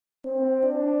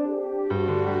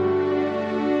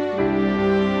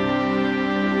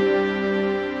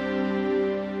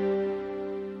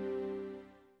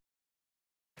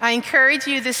I encourage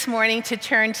you this morning to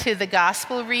turn to the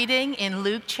gospel reading in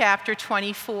Luke chapter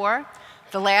 24,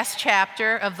 the last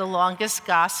chapter of the longest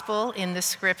gospel in the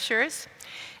scriptures.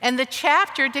 And the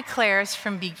chapter declares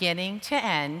from beginning to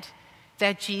end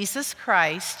that Jesus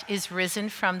Christ is risen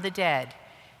from the dead.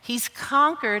 He's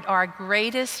conquered our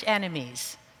greatest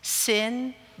enemies,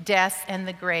 sin, death, and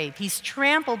the grave. He's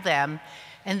trampled them,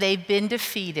 and they've been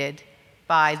defeated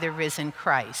by the risen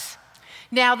Christ.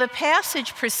 Now, the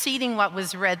passage preceding what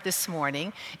was read this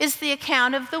morning is the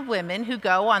account of the women who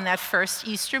go on that first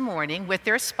Easter morning with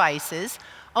their spices,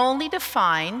 only to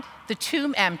find the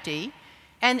tomb empty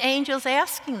and angels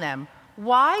asking them,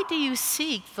 "Why do you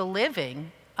seek the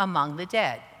living among the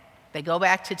dead?" They go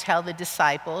back to tell the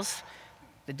disciples.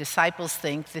 The disciples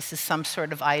think this is some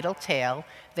sort of idle tale.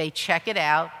 They check it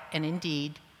out, and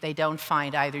indeed, they don't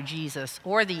find either Jesus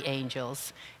or the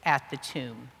angels at the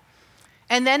tomb.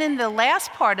 And then in the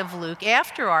last part of Luke,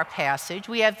 after our passage,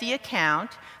 we have the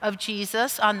account of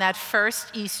Jesus on that first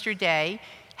Easter day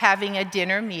having a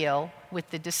dinner meal with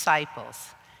the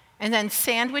disciples. And then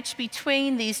sandwiched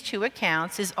between these two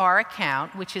accounts is our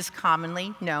account, which is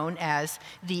commonly known as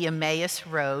the Emmaus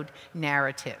Road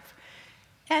narrative.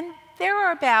 And there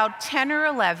are about 10 or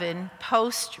 11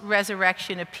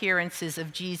 post-resurrection appearances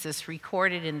of Jesus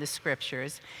recorded in the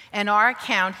scriptures, and our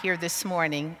account here this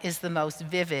morning is the most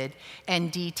vivid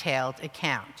and detailed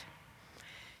account.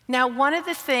 Now, one of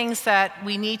the things that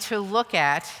we need to look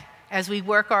at as we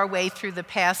work our way through the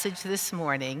passage this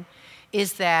morning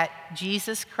is that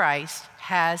Jesus Christ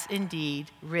has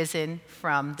indeed risen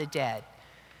from the dead.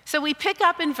 So we pick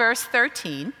up in verse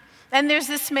 13, and there's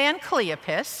this man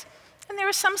Cleopas. And there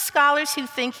are some scholars who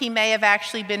think he may have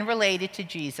actually been related to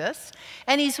Jesus,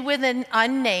 and he's with an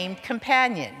unnamed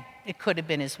companion. It could have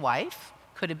been his wife,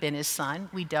 could have been his son.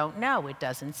 We don't know, it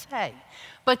doesn't say.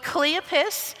 But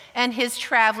Cleopas and his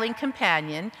traveling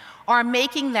companion are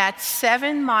making that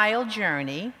 7-mile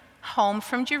journey home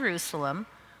from Jerusalem,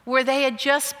 where they had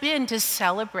just been to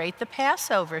celebrate the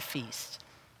Passover feast.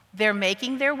 They're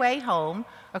making their way home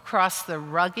across the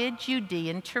rugged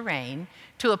Judean terrain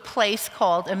to a place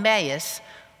called Emmaus,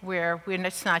 where we're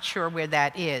just not sure where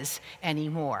that is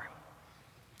anymore.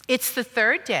 It's the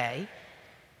third day,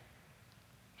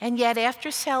 and yet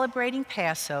after celebrating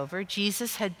Passover,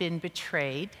 Jesus had been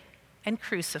betrayed and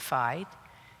crucified,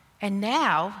 and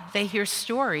now they hear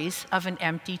stories of an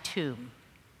empty tomb.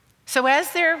 So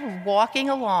as they're walking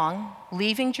along,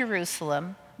 leaving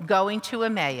Jerusalem, going to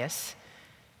Emmaus,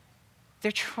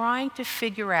 they're trying to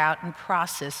figure out and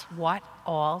process what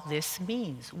all this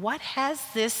means. What has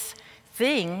this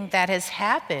thing that has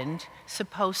happened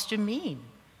supposed to mean?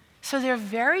 So they're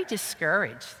very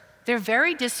discouraged. They're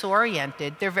very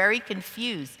disoriented. They're very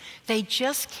confused. They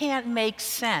just can't make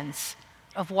sense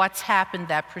of what's happened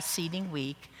that preceding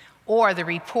week or the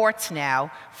reports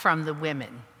now from the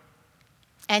women.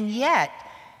 And yet,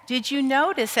 did you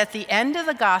notice at the end of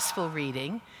the gospel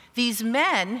reading, these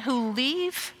men who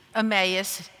leave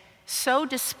Emmaus so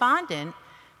despondent,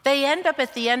 they end up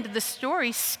at the end of the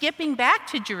story skipping back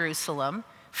to Jerusalem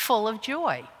full of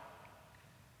joy.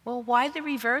 Well, why the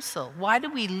reversal? Why do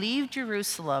we leave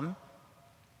Jerusalem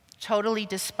totally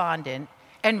despondent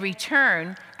and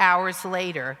return hours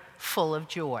later full of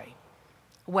joy?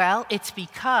 Well, it's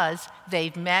because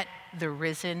they've met the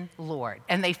risen Lord,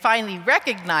 and they finally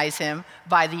recognize him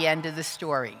by the end of the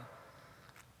story.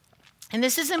 And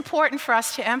this is important for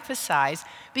us to emphasize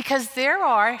because there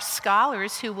are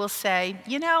scholars who will say,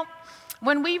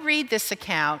 when we read this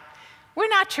account, we're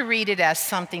not to read it as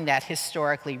something that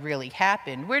historically really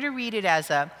happened. We're to read it as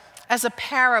a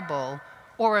parable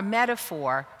or a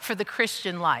metaphor for the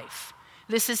Christian life.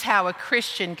 This is how a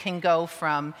Christian can go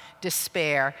from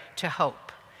despair to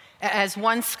hope. As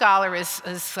one scholar is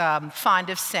fond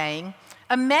of saying,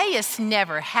 Emmaus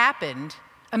never happened,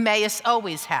 Emmaus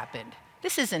always happened.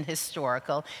 This isn't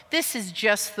historical. This is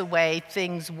just the way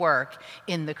things work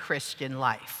in the Christian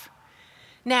life.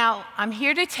 Now, I'm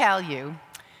here to tell you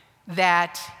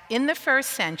that in the first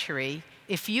century,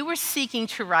 if you were seeking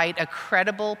to write a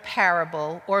credible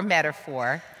parable or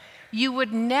metaphor, you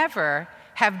would never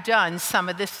have done some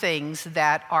of the things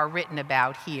that are written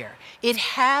about here. It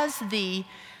has the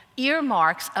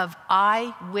earmarks of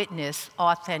eyewitness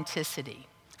authenticity.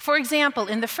 For example,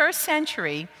 in the first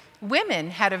century, women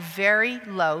had a very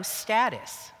low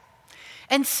status.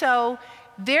 And so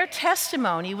their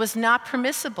testimony was not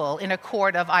permissible in a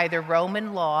court of either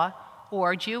Roman law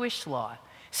or Jewish law.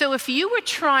 So if you were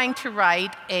trying to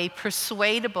write a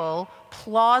persuadable,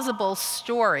 plausible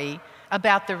story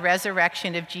about the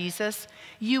resurrection of Jesus,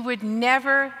 you would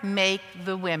never make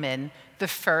the women the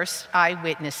first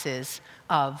eyewitnesses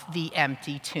of the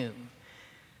empty tomb.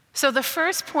 So the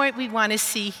first point we want to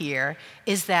see here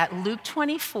is that Luke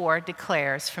 24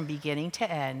 declares from beginning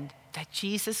to end that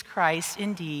Jesus Christ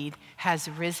indeed has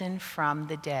risen from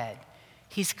the dead.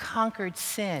 He's conquered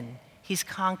sin, he's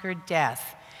conquered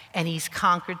death, and he's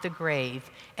conquered the grave,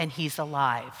 and he's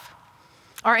alive.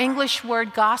 Our English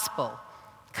word gospel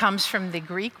comes from the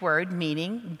Greek word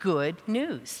meaning good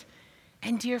news.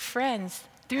 And dear friends,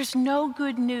 there's no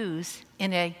good news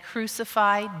in a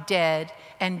crucified, dead,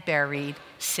 and buried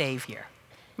Savior.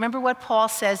 Remember what Paul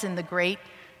says in the great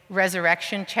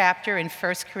resurrection chapter in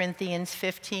 1 Corinthians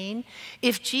 15?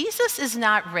 If Jesus is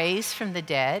not raised from the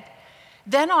dead,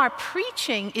 then our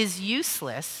preaching is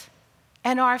useless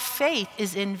and our faith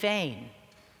is in vain.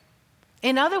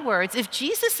 In other words, if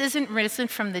Jesus isn't risen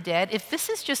from the dead, if this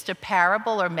is just a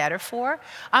parable or metaphor,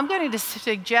 I'm going to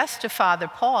suggest to Father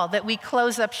Paul that we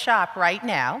close up shop right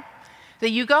now, that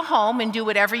you go home and do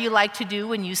whatever you like to do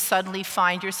when you suddenly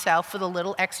find yourself with a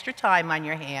little extra time on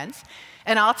your hands,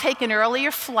 and I'll take an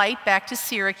earlier flight back to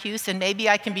Syracuse, and maybe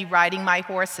I can be riding my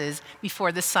horses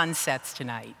before the sun sets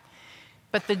tonight.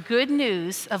 But the good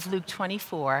news of Luke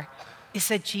 24 is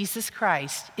that Jesus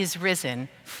Christ is risen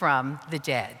from the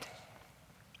dead.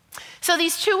 So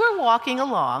these two are walking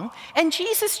along, and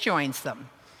Jesus joins them.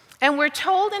 And we're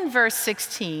told in verse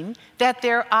 16 that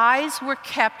their eyes were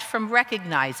kept from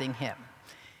recognizing him.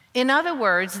 In other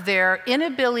words, their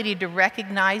inability to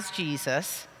recognize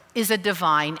Jesus is a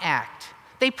divine act.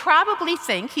 They probably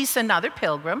think he's another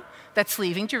pilgrim that's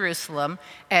leaving Jerusalem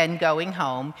and going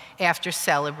home after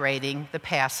celebrating the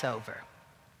Passover.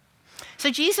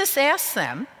 So Jesus asks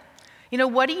them,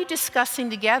 what are you discussing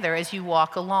together as you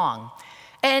walk along?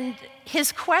 And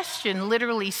his question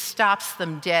literally stops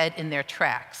them dead in their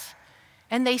tracks.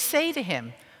 And they say to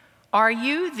him, "Are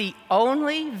you the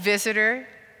only visitor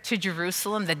to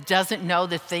Jerusalem that doesn't know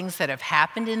the things that have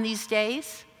happened in these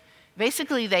days?"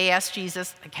 Basically, they ask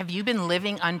Jesus, have you been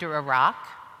living under a rock?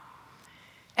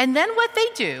 And then what they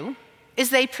do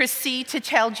is they proceed to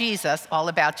tell Jesus all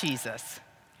about Jesus.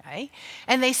 Okay?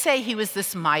 And they say he was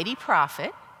this mighty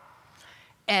prophet,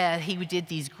 and he did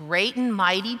these great and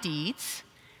mighty deeds,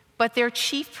 but their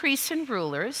chief priests and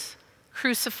rulers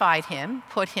crucified him,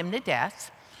 put him to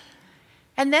death.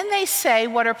 And then they say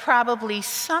what are probably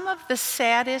some of the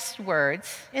saddest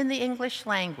words in the English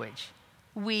language.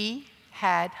 We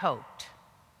had hoped.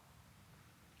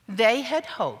 They had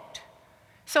hoped.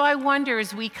 So I wonder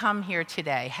as we come here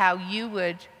today how you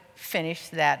would finish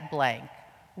that blank.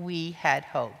 We had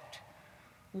hoped.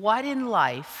 What in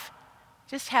life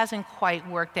just hasn't quite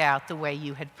worked out the way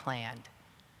you had planned?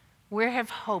 Where have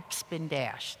hopes been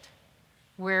dashed?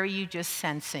 Where are you just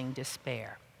sensing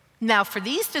despair? Now, for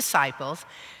these disciples,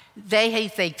 they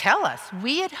tell us,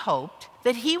 we had hoped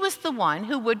that he was the one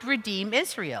who would redeem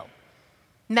Israel.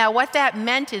 Now, what that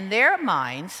meant in their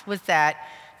minds was that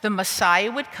the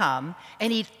Messiah would come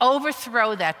and he'd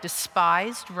overthrow that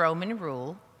despised Roman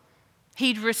rule.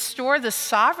 He'd restore the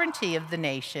sovereignty of the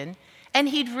nation, and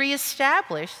he'd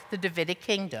reestablish the Davidic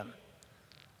kingdom.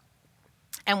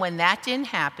 And when that didn't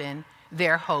happen,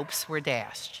 their hopes were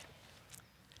dashed.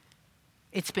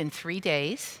 It's been 3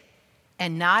 days,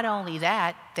 and not only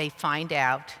that, they find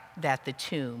out that the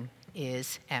tomb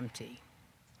is empty.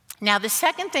 Now, the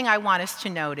second thing I want us to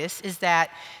notice is that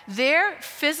their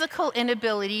physical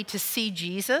inability to see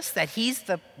Jesus, that he's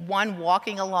the one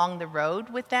walking along the road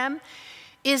with them,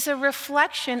 is a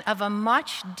reflection of a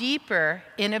much deeper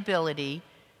inability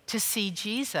to see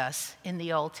Jesus in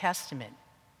the Old Testament.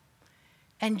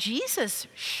 And Jesus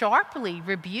sharply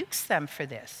rebukes them for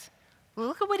this.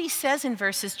 Look at what he says in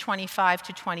verses 25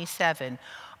 to 27.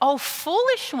 "O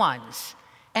foolish ones,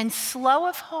 and slow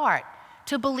of heart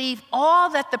to believe all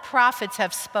that the prophets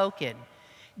have spoken.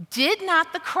 Did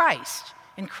not the Christ,"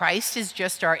 and Christ is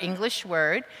just our English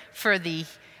word for the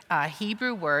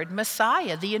Hebrew word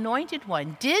Messiah, the anointed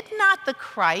one, "did not the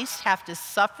Christ have to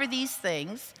suffer these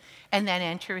things and then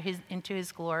enter into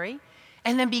his glory?"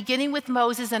 And then beginning with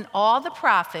Moses and all the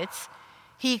prophets,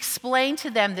 he explained to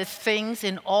them the things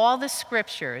in all the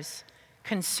scriptures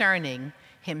concerning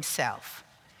himself.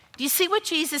 Do you see what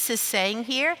Jesus is saying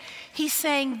here? He's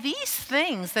saying these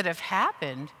things that have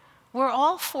happened were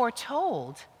all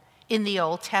foretold in the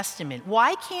Old Testament.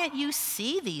 Why can't you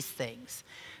see these things?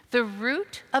 The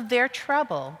root of their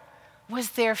trouble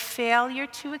was their failure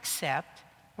to accept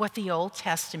what the Old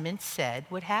Testament said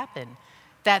would happen,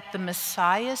 that the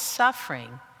Messiah's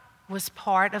suffering was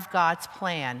part of God's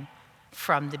plan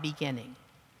from the beginning.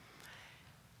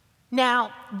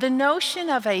 Now, the notion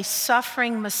of a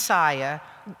suffering Messiah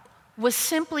was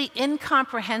simply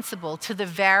incomprehensible to the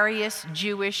various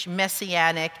Jewish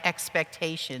messianic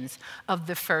expectations of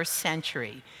the first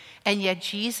century. And yet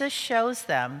Jesus shows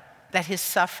them that his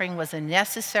suffering was a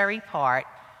necessary part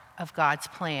of God's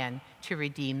plan to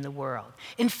redeem the world.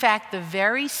 In fact, the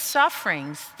very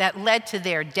sufferings that led to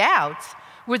their doubts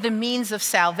were the means of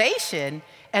salvation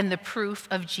and the proof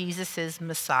of Jesus'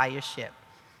 messiahship.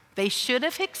 They should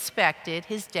have expected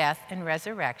his death and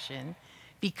resurrection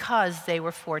because they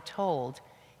were foretold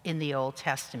in the Old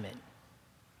Testament.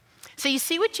 So you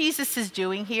see what Jesus is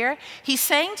doing here? He's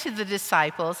saying to the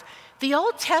disciples, the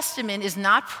Old Testament is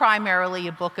not primarily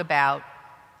a book about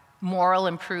moral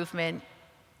improvement,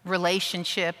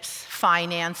 relationships,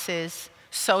 finances,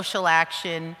 social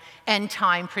action, end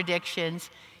time predictions.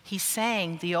 He's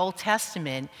saying the Old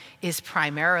Testament is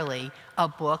primarily a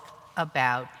book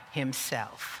about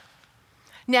himself.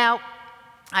 Now,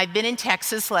 I've been in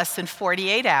Texas less than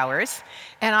 48 hours,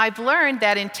 and I've learned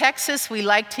that in Texas we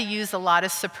like to use a lot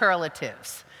of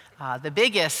superlatives. The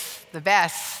biggest, the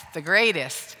best, the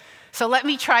greatest. So let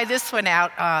me try this one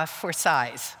out for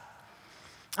size.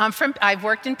 I've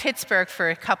worked in Pittsburgh for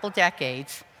a couple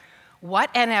decades.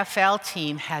 What NFL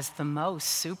team has the most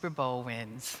Super Bowl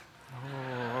wins?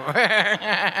 Oh.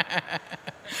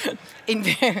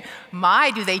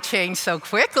 My, do they change so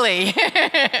quickly.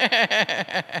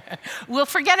 We'll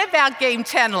forget about Game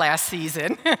 10 last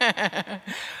season.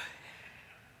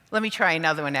 Let me try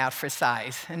another one out for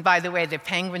size. And by the way, the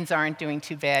Penguins aren't doing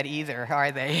too bad either,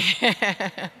 are they?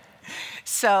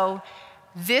 So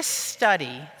this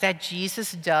study that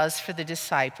Jesus does for the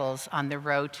disciples on the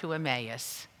road to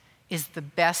Emmaus is the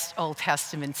best Old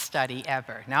Testament study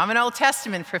ever. Now, I'm an Old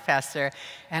Testament professor,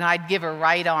 and I'd give a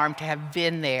right arm to have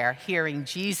been there hearing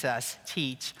Jesus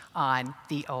teach on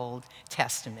the Old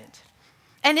Testament.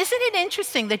 And isn't it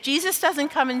interesting that Jesus doesn't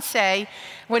come and say,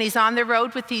 when he's on the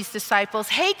road with these disciples,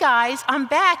 hey guys, I'm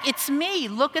back, it's me,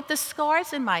 look at the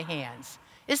scars in my hands.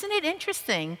 Isn't it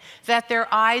interesting that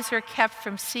their eyes are kept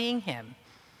from seeing him?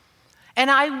 And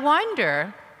I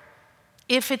wonder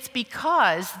if it's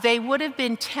because they would have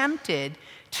been tempted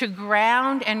to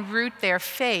ground and root their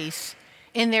faith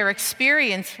in their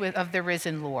experience of the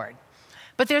risen Lord.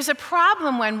 But there's a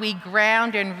problem when we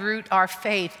ground and root our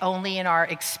faith only in our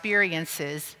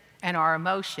experiences and our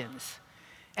emotions.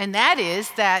 And that is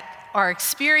that our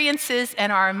experiences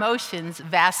and our emotions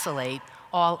vacillate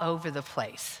all over the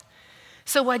place.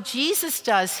 So what Jesus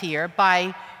does here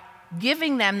by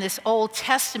giving them this Old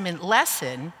Testament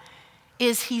lesson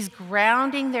is he's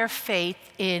grounding their faith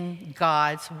in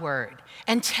God's word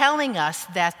and telling us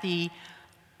that the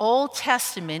Old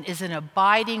Testament is an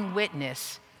abiding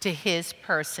witness to his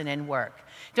person and work.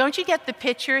 Don't you get the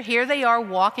picture? Here they are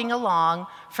walking along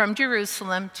from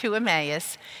Jerusalem to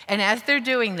Emmaus, and as they're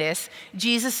doing this,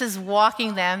 Jesus is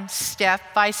walking them step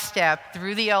by step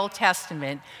through the Old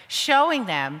Testament, showing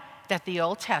them that the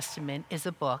Old Testament is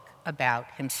a book about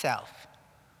himself.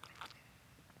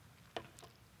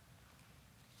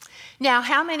 Now,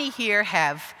 how many here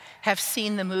have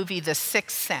seen the movie The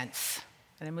Sixth Sense?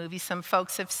 A movie some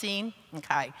folks have seen?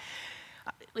 Okay.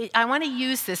 I want to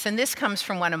use this, and this comes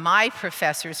from one of my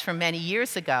professors from many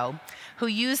years ago, who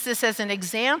used this as an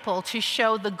example to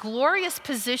show the glorious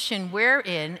position we're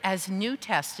in as New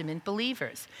Testament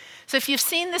believers. So if you've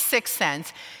seen The Sixth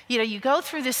Sense, you go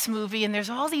through this movie and there's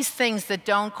all these things that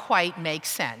don't quite make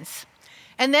sense.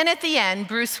 And then at the end,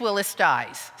 Bruce Willis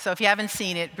dies. So if you haven't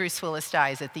seen it, Bruce Willis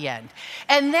dies at the end.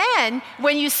 And then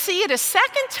when you see it a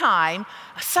second time,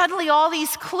 suddenly all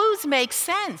these clues make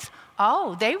sense.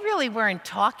 Oh, they really weren't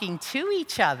talking to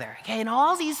each other. Okay, and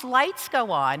all these lights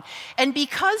go on. And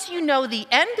because you know the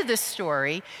end of the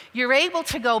story, you're able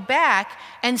to go back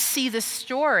and see the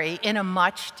story in a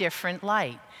much different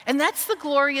light. And that's the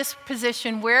glorious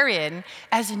position we're in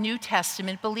as New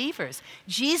Testament believers.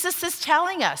 Jesus is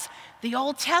telling us, the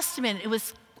Old Testament, it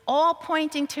was all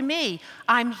pointing to me.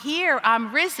 I'm here,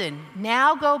 I'm risen.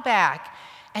 Now go back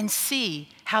and see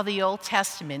how the Old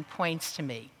Testament points to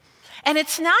me. And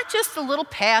it's not just a little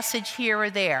passage here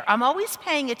or there. I'm always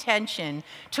paying attention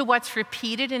to what's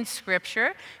repeated in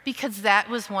Scripture because that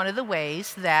was one of the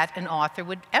ways that an author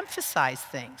would emphasize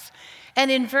things. And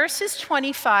in verses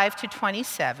 25 to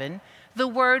 27, the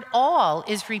word all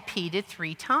is repeated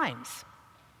 3 times.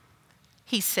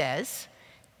 He says,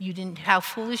 how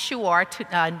foolish you are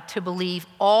to believe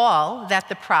all that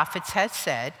the prophets had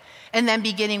said. And then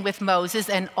beginning with Moses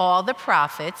and all the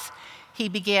prophets, he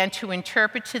began to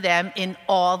interpret to them in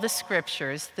all the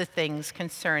scriptures the things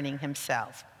concerning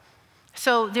himself.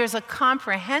 So there's a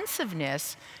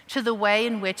comprehensiveness to the way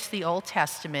in which the Old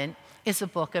Testament is a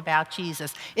book about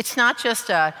Jesus. It's not just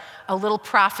a little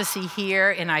prophecy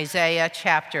here in Isaiah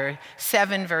chapter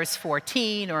 7, verse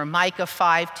 14, or Micah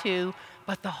 5:2,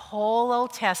 but the whole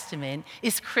Old Testament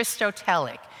is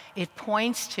Christotelic. It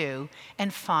points to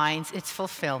and finds its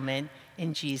fulfillment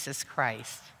in Jesus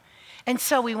Christ. And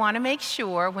so we want to make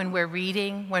sure when we're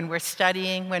reading, when we're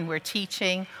studying, when we're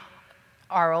teaching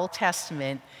our Old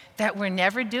Testament, that we're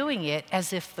never doing it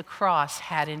as if the cross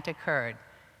hadn't occurred,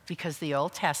 because the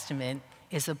Old Testament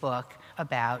is a book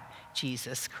about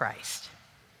Jesus Christ.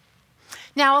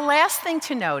 Now, a last thing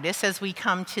to notice as we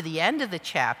come to the end of the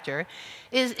chapter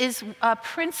is a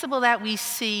principle that we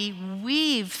see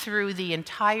weave through the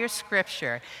entire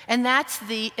Scripture, and that's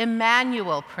the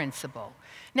Emmanuel principle.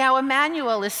 Now,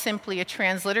 Emmanuel is simply a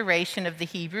transliteration of the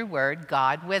Hebrew word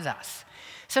God with us.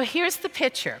 So here's the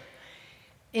picture.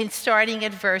 Starting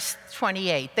at verse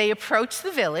 28, they approach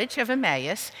the village of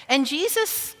Emmaus, and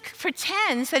Jesus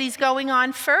pretends that he's going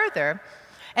on further,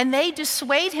 and they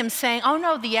dissuade him, saying, "Oh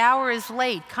no, the hour is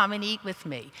late. Come and eat with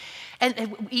me,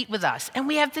 and eat with us." And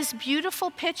we have this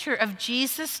beautiful picture of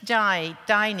Jesus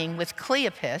dining with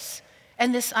Cleopas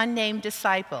and this unnamed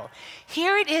disciple.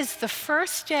 Here it is, the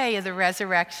first day of the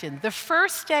resurrection, the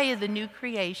first day of the new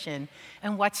creation.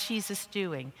 And what's Jesus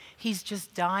doing? He's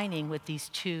just dining with these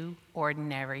two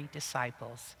ordinary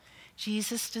disciples.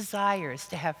 Jesus desires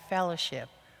to have fellowship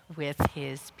with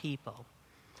his people.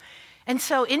 And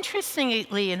so,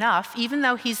 interestingly enough, even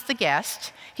though he's the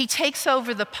guest, he takes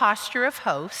over the posture of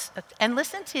host. And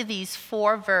listen to these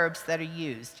 4 verbs that are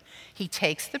used. He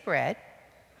takes the bread,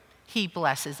 he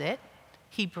blesses it,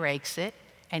 he breaks it,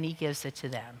 and he gives it to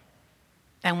them.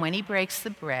 And when he breaks the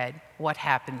bread, what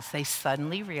happens? They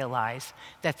suddenly realize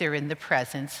that they're in the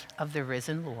presence of the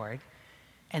risen Lord,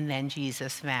 and then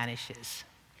Jesus vanishes.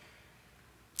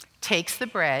 Takes the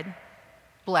bread,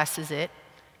 blesses it,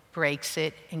 breaks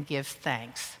it, and gives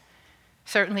thanks.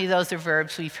 Certainly those are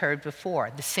verbs we've heard before.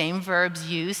 The same verbs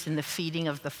used in the feeding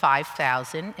of the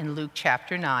 5,000 in Luke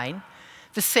chapter 9.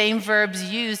 The same verbs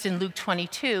used in Luke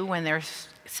 22 when they're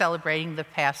celebrating the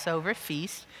Passover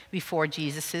feast before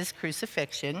Jesus'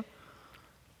 crucifixion,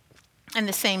 and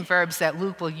the same verbs that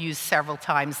Luke will use several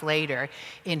times later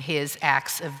in his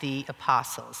Acts of the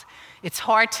Apostles. It's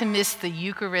hard to miss the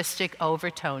Eucharistic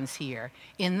overtones here.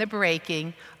 In the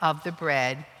breaking of the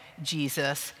bread,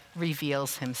 Jesus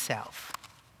reveals himself,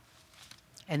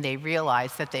 and they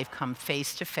realize that they've come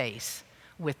face to face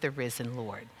with the risen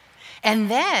Lord. And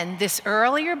then this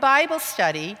earlier Bible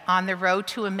study on the road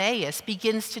to Emmaus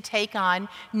begins to take on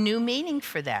new meaning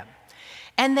for them.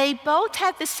 And they both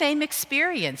had the same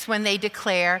experience when they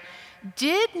declare,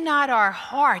 "Did not our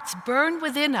hearts burn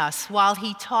within us while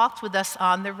he talked with us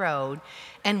on the road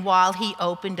and while he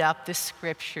opened up the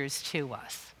Scriptures to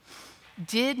us?"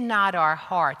 Did not our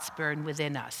hearts burn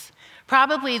within us?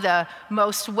 Probably the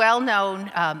most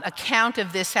well-known account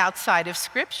of this outside of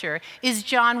Scripture is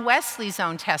John Wesley's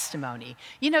own testimony.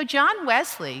 You know, John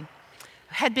Wesley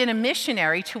had been a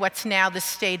missionary to what's now the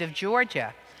state of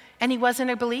Georgia, and he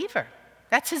wasn't a believer.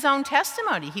 That's his own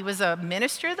testimony. He was a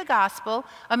minister of the gospel,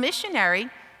 a missionary,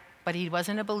 but he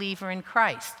wasn't a believer in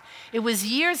Christ. It was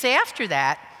years after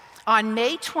that, on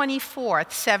May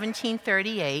 24th,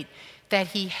 1738, that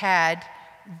he had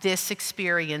this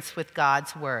experience with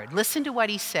God's word. Listen to what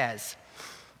he says.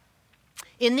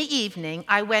 "In the evening,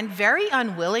 I went very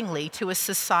unwillingly to a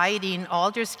society in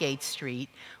Aldersgate Street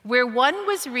where one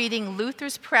was reading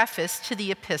Luther's preface to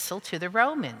the Epistle to the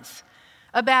Romans.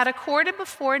 About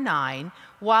 9:15,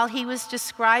 while he was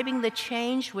describing the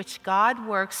change which God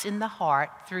works in the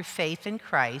heart through faith in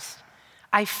Christ,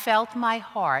 I felt my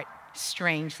heart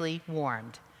strangely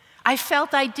warmed. I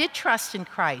felt I did trust in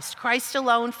Christ, Christ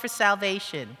alone for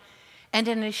salvation, and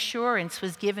an assurance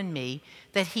was given me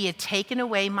that he had taken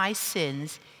away my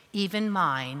sins, even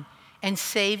mine, and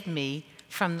saved me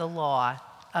from the law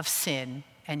of sin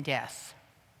and death."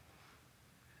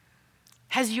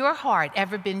 Has your heart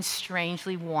ever been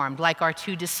strangely warmed, like our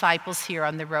 2 disciples here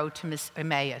on the road to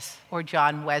Emmaus, or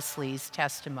John Wesley's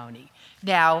testimony?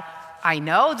 Now, I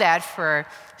know that for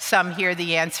some here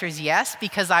the answer is yes,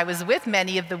 because I was with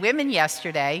many of the women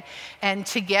yesterday, and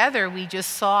together we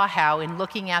just saw how, in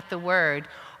looking at the Word,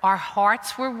 our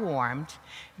hearts were warmed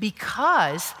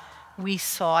because we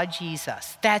saw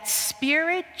Jesus. That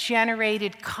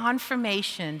Spirit-generated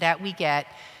confirmation that we get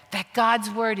that God's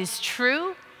Word is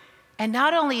true, and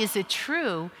not only is it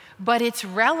true, but it's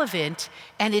relevant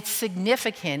and it's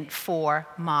significant for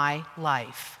my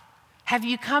life. Have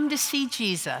you come to see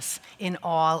Jesus in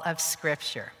all of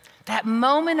Scripture? That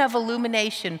moment of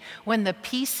illumination when the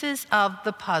pieces of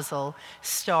the puzzle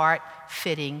start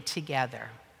fitting together.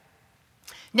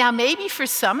 Now, maybe for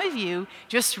some of you,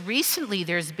 just recently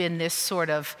there's been this sort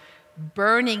of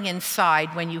burning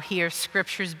inside when you hear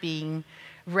scriptures being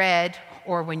read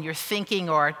or when you're thinking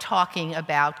or talking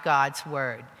about God's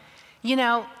word. You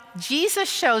know, Jesus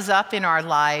shows up in our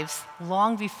lives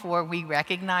long before we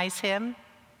recognize him.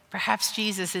 Perhaps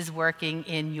Jesus is working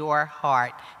in your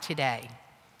heart today.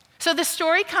 So the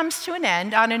story comes to an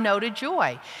end on a note of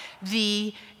joy.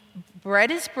 The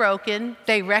bread is broken.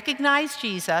 They recognize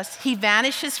Jesus. He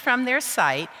vanishes from their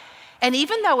sight. And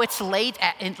even though it's late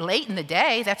in the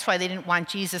day, that's why they didn't want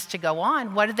Jesus to go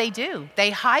on, what do? They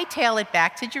hightail it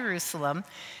back to Jerusalem,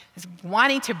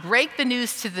 wanting to break the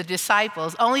news to the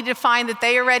disciples, only to find that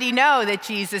they already know that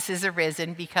Jesus is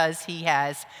arisen because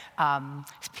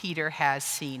Peter has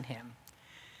seen him.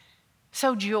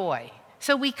 So joy.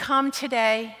 So we come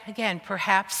today, again,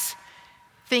 perhaps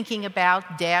thinking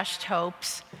about dashed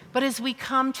hopes, but as we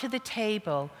come to the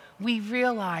table, we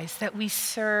realize that we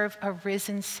serve a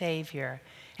risen Savior,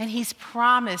 and he's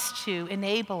promised to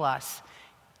enable us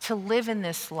to live in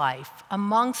this life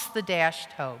amongst the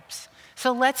dashed hopes.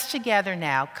 So let's together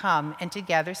now come and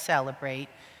together celebrate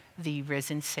the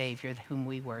risen Savior whom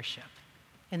we worship.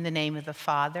 In the name of the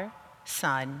Father,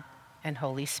 Son, and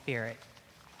Holy Spirit.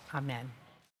 Amen.